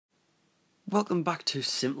Welcome back to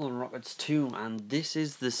SimpleRockets 2, and this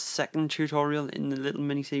is the second tutorial in the little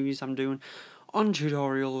mini-series I'm doing on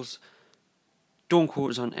tutorials. Don't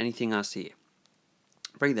quote us on anything I say.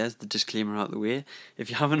 Right, there's the disclaimer out of the way. If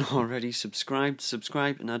you haven't already subscribe,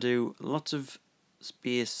 and I do lots of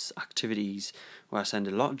space activities where I send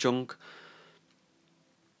a lot of junk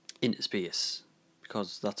into space,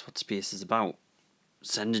 because that's what space is about.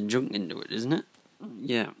 Sending junk into it, isn't it?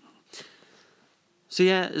 Yeah. So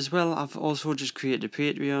yeah, as well, I've also just created a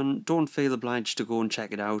Patreon. Don't feel obliged to go and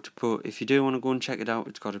check it out, but if you do want to go and check it out,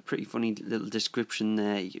 it's got a pretty funny little description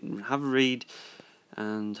there. You can have a read,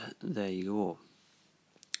 and there you go.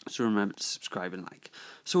 So remember to subscribe and like.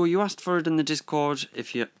 So you asked for it in the Discord.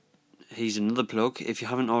 Here's another plug. If you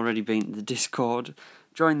haven't already been to the Discord,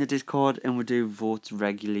 join the Discord, and we do votes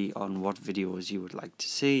regularly on what videos you would like to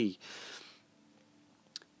see.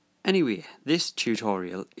 Anyway, this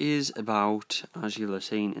tutorial is about, as you'll have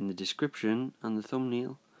seen in the description and the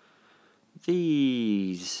thumbnail,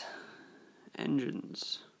 these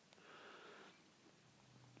engines.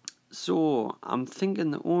 So, I'm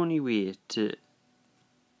thinking the only way to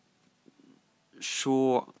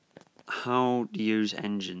show how to use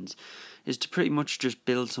engines is to pretty much just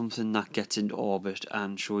build something that gets into orbit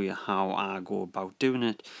and show you how I go about doing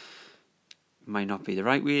it. Might not be the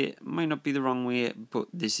right way, might not be the wrong way, but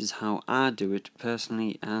this is how I do it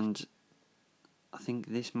personally, and I think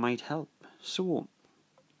this might help. So,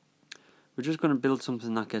 we're just going to build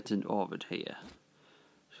something that gets into orbit here.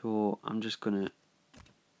 So, I'm just going to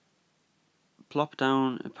plop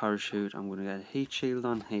down a parachute. I'm going to get a heat shield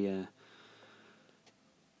on here.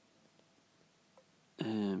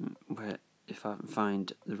 Where, if I can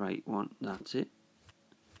find the right one, that's it.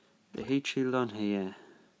 The heat shield on here.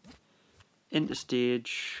 Into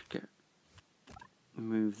stage,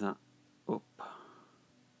 move that up,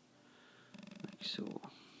 like so.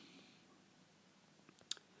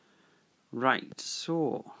 Right,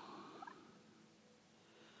 so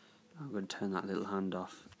I'm going to turn that little hand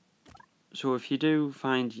off. So if you do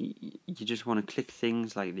find you just want to click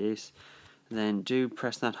things like this, then do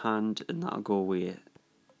press that hand and that'll go away.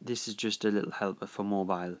 This is just a little helper for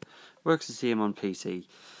mobile. Works the same on PC.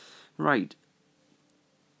 Right.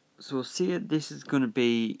 So see, this is going to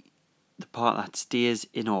be the part that stays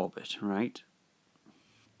in orbit, right?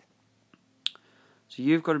 So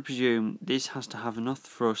you've got to presume this has to have enough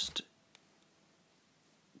thrust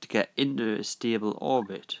to get into a stable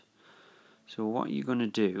orbit. So what you're going to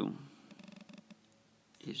do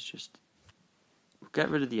is just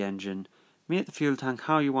get rid of the engine, make the fuel tank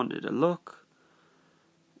how you want it to look.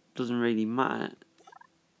 Doesn't really matter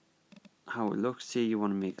how it looks. See, you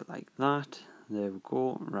want to make it like that. There we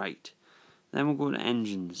go, right. Then we'll go to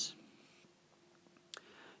engines.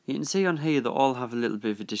 You can see on here they all have a little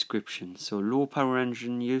bit of a description. So low power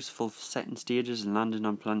engine, useful for setting stages and landing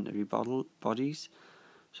on planetary bodies.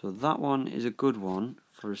 So that one is a good one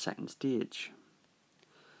for a second stage.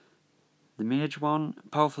 The mage one,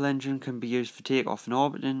 powerful engine can be used for takeoff and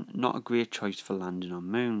orbiting, not a great choice for landing on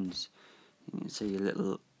moons. You can see a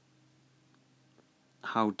little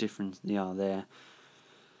how different they are there.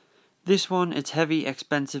 This one, it's heavy,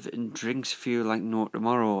 expensive, and drinks fuel like no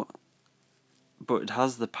tomorrow, but it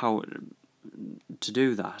has the power to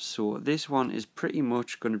do that. So this one is pretty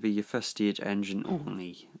much going to be your first stage engine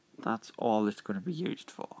only. That's all it's going to be used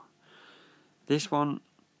for. This one,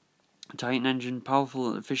 Titan engine,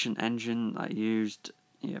 powerful, efficient engine that used,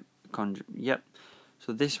 yep.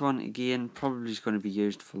 So this one again probably is going to be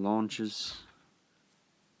used for launches.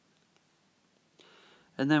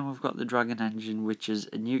 And then we've got the Dragon engine, which is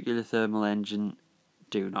a nuclear thermal engine,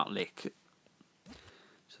 do not lick.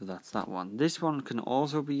 So that's that one. This one can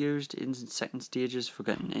also be used in second stages for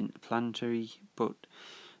getting interplanetary, but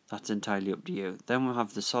that's entirely up to you. Then we'll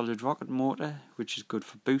have the solid rocket motor, which is good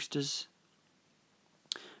for boosters.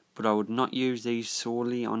 But I would not use these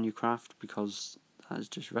solely on your craft because that is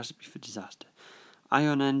just a recipe for disaster.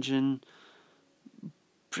 Ion engine,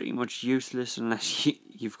 pretty much useless unless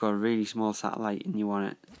you've got a really small satellite and you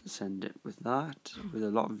want to send it with that, with a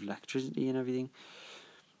lot of electricity and everything.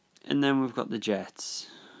 And then we've got the jets,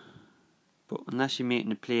 but unless you're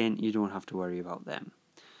making a plane, you don't have to worry about them.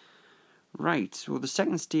 Right, so the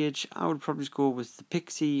second stage, I would probably go with the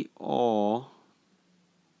Pixie or,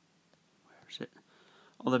 where is it?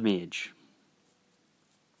 Or the Mage.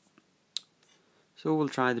 So we'll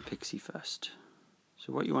try the Pixie first.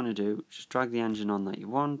 So what you want to do, just drag the engine on that you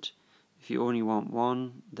want. If you only want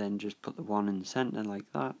one, then just put the one in the centre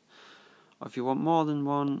like that. Or if you want more than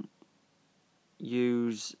one,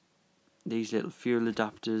 use these little fuel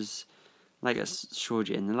adapters like I showed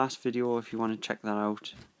you in the last video if you want to check that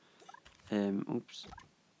out. Oops.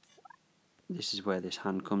 this is where this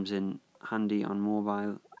hand comes in handy on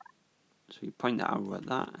mobile. So you point that out like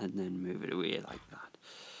that and then move it away like that.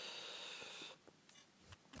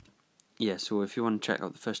 Yeah, so if you want to check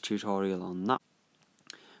out the first tutorial on that.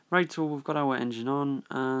 Right, so we've got our engine on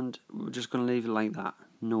and we're just going to leave it like that.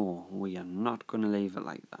 No, we are not going to leave it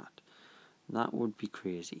like that. That would be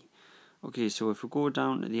crazy. Okay, so if we go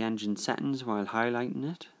down to the engine settings while highlighting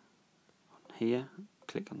it, on here,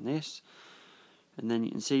 click on this, and then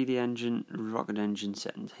you can see the engine, rocket engine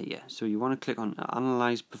settings here. So you want to click on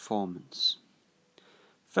Analyze Performance.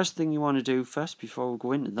 First thing you want to do first, before we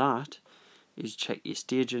go into that, is check your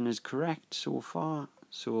staging is correct so far.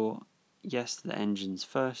 So yes, the engine's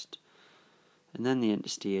first, and then the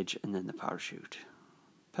interstage, and then the parachute.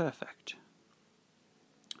 Perfect.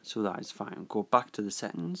 So that is fine. Go back to the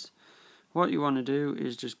settings. What you want to do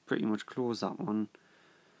is just pretty much close that one.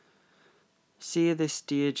 Say this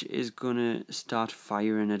stage is going to start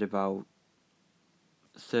firing at about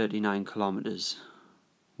 39 kilometers.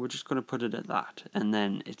 We're just going to put it at that, and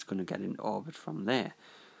then it's going to get into orbit from there.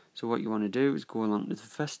 So what you want to do is go along to the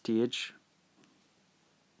first stage,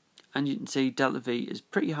 and you can see delta V is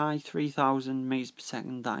pretty high, 3,000 meters per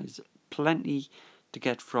second. That is plenty to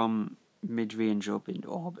get from mid-range up into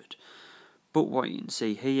orbit. But what you can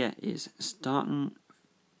see here is starting.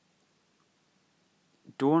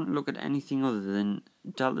 Don't look at anything other than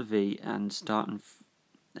delta V and starting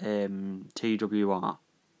TWR.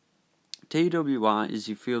 TWR is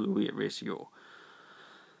your fuel to weight ratio.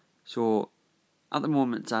 So at the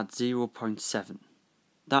moment it's at 0.7.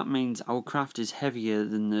 That means our craft is heavier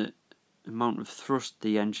than the amount of thrust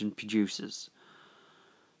the engine produces.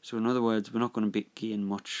 So in other words, we're not going to gain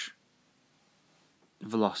much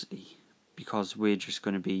velocity because we're just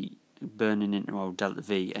going to be burning into our delta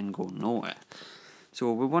V and going nowhere.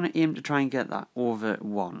 So we want to aim to try and get that over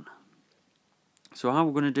 1. So how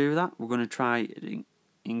we're going to do that? We're going to try to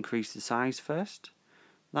increase the size first.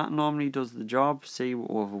 That normally does the job. See,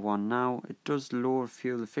 we're over 1 now. It does lower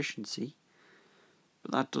fuel efficiency,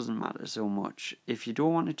 but that doesn't matter so much. If you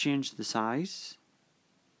don't want to change the size,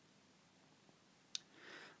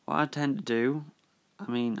 what I tend to do, I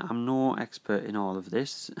mean, I'm no expert in all of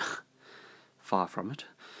this, far from it.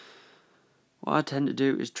 What I tend to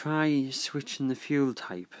do is try switching the fuel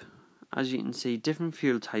type. As you can see, different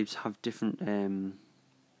fuel types have different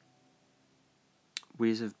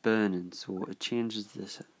ways of burning, so it changes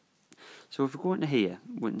this. So if we go into here,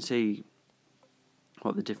 we can see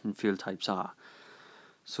what the different fuel types are.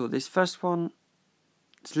 So this first one,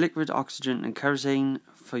 it's liquid oxygen and kerosene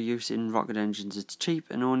for use in rocket engines. It's cheap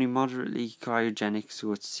and only moderately cryogenic,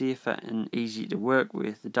 so it's safer and easy to work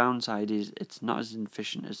with. The downside is it's not as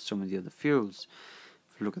efficient as some of the other fuels.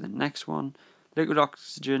 If we look at the next one, liquid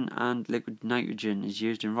oxygen and liquid nitrogen is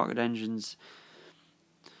used in rocket engines.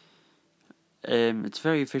 It's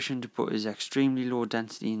very efficient but is extremely low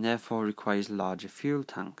density and therefore requires larger fuel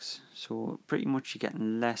tanks. So pretty much you're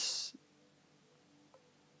getting less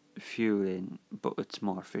fuel in, but it's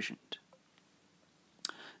more efficient.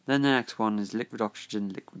 Then the next one is liquid oxygen,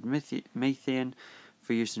 liquid methane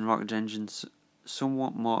for use in rocket engines.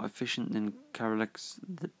 Somewhat more efficient than Kerolix,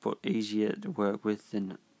 but easier to work with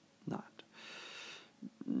than that.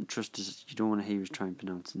 Trust us, you don't want to hear us try and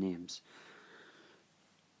pronounce the names.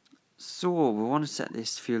 So we want to set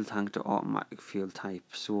this fuel tank to automatic fuel type,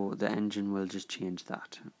 so the engine will just change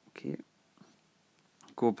that. Okay.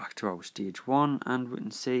 Go back to our stage 1 and we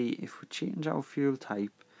can see if we change our fuel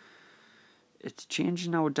type, it's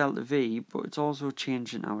changing our delta V, but it's also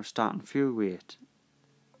changing our starting fuel weight.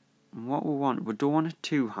 And what we don't want it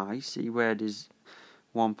too high. See where it is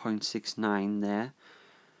 1.69 there.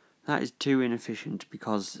 That is too inefficient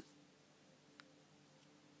because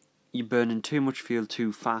you're burning too much fuel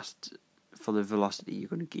too fast for the velocity you're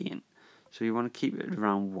going to gain. So you want to keep it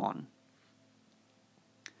around 1.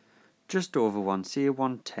 Just over 1, say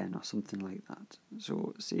 110 or something like that.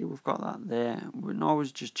 So see, we've got that there. We can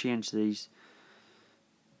always just change these.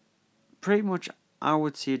 Pretty much I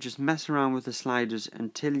would say just mess around with the sliders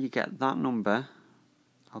until you get that number.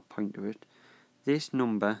 I'll point to it. This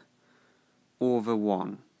number over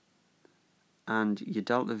 1. And your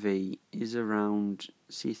delta V is around,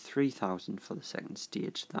 say, 3,000 for the second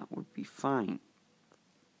stage. That would be fine.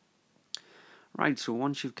 Right, so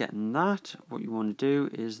once you've gotten that, what you want to do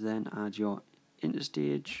is then add your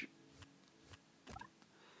interstage.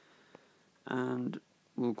 And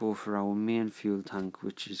we'll go for our main fuel tank,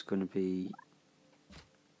 which is going to be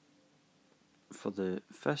for the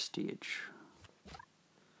first stage.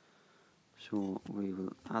 So we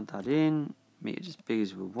will add that in, make it as big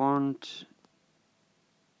as we want.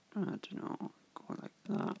 I don't know, go like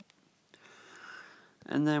that.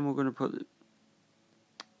 And then we're going to put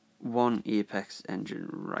one apex engine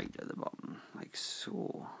right at the bottom, like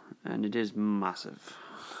so, and it is massive.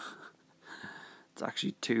 It's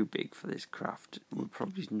actually too big for this craft. We'll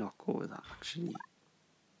probably not go with that actually.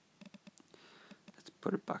 Let's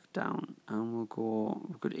put it back down, and we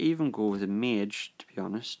could even go with a mage, to be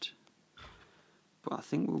honest, but I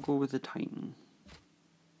think we'll go with the titan.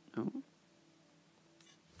 Oh.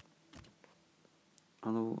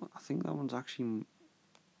 Although I think that one's actually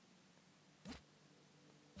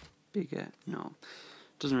bigger. No,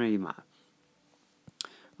 doesn't really matter.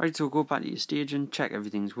 Right, so go back to your staging, check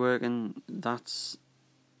everything's working. That's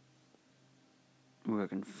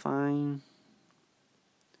working fine.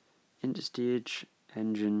 Into stage,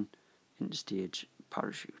 engine, into stage,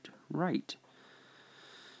 parachute. Right.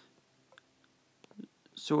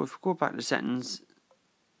 So if we go back to settings,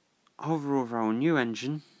 hover over our new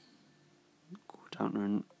engine, go down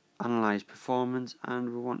to analyze performance, and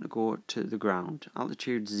we want to go to the ground.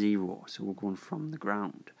 Altitude 0, so we're going from the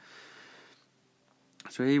ground.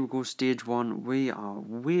 So here we go, stage 1. We are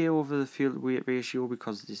way over the fuel to weight ratio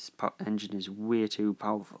because this engine is way too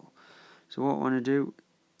powerful. So what I want to do,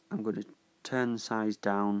 I'm going to turn the size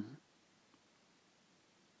down,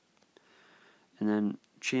 and then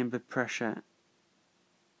chamber pressure,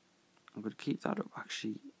 I'm going to keep that up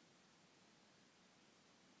actually.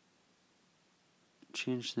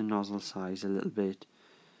 Change the nozzle size a little bit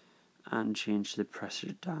and change the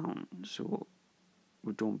pressure down so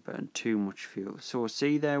we don't burn too much fuel. So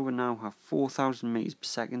see there, we now have 4,000 meters per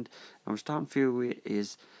second, and our starting fuel weight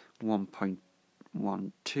is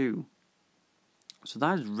 1.12. So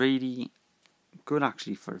that is really good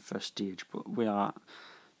actually for a first stage, but we are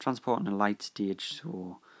transporting a light stage,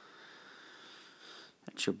 so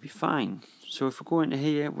it should be fine. So if we go into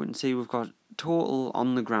here, we can see we've got total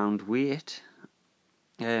on the ground weight,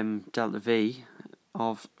 delta V,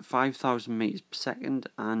 of 5,000 meters per second,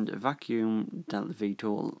 and a vacuum delta V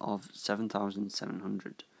total of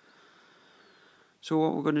 7,700. So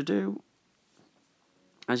what we're going to do,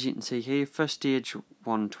 as you can see here, first stage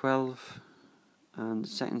 112, and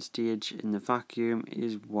second stage in the vacuum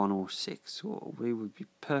is 106. So we would be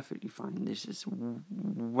perfectly fine. This is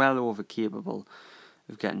well over capable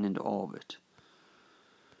of getting into orbit.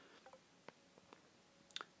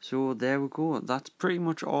 So there we go. That's pretty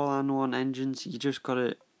much all I know on engines. You just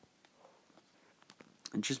gotta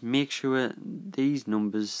just make sure these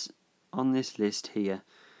numbers on this list here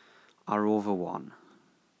are over 1.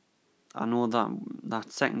 I know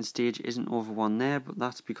that second stage isn't over 1 there, but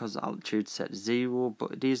that's because the altitude's set to 0,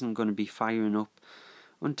 but it isn't going to be firing up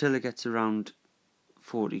until it gets around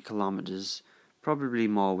 40 kilometers, probably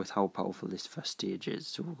more with how powerful this first stage is.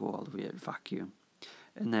 So we'll go all the way at vacuum.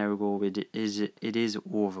 And there we go, it is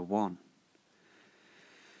over 1.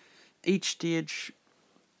 Each stage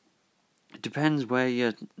depends where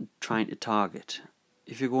you're trying to target.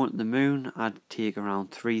 If you're going to the moon, I'd take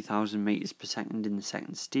around 3,000 meters per second in the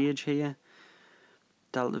second stage here,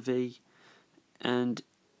 delta V. And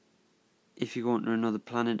if you're going to another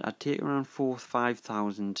planet, I'd take around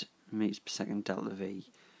 5,000 meters per second delta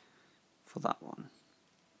V for that one.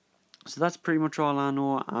 So that's pretty much all I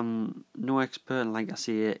know. I'm no expert, like I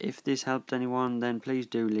say. If this helped anyone, then please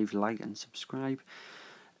do leave a like and subscribe,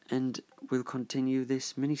 and we'll continue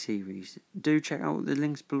this mini-series. Do check out the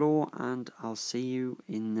links below, and I'll see you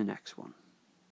in the next one.